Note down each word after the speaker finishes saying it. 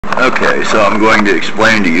Okay, so I'm going to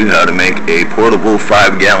explain to you how to make a portable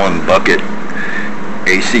 5-gallon bucket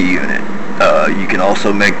AC unit. You can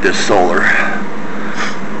also make this solar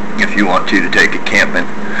if you want to take it camping.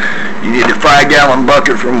 You need a 5-gallon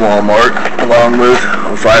bucket from Walmart along with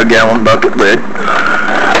a 5-gallon bucket lid.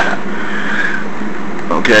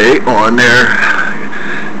 Okay, on there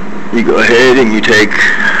you go ahead and you take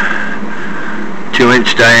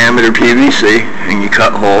 2-inch diameter PVC and you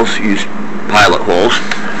cut holes, use pilot holes,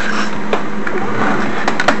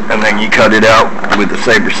 and then you cut it out with a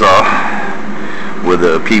saber saw with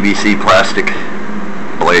a PVC plastic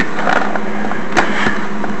blade.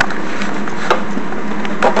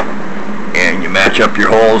 And you match up your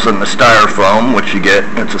holes in the Styrofoam, which you get,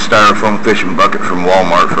 it's a Styrofoam fishing bucket from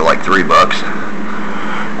Walmart for like $3.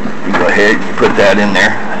 You go ahead and you put that in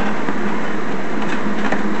there.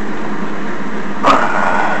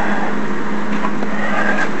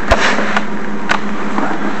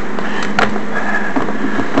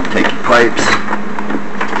 Take your pipes.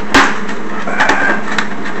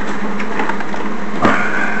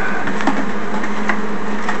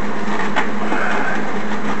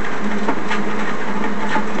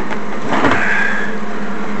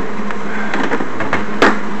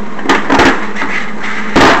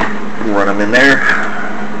 Run them in there.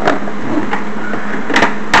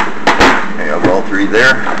 You have all 3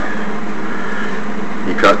 there.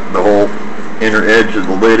 You cut the whole inner edge of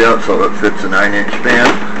the lid out so it fits a 9-inch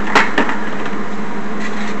span.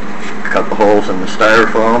 Cut the holes in the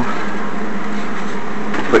Styrofoam.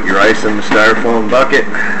 Put your ice in the Styrofoam bucket.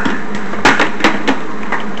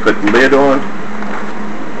 Put the lid on.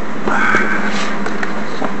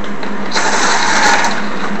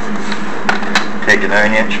 Take a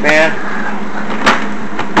 9-inch span.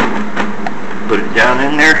 Put it down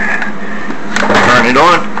in there. Turn it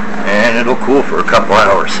on, and it'll cool for a couple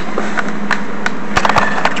hours.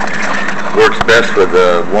 Works best with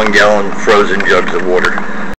 1-gallon frozen jugs of water.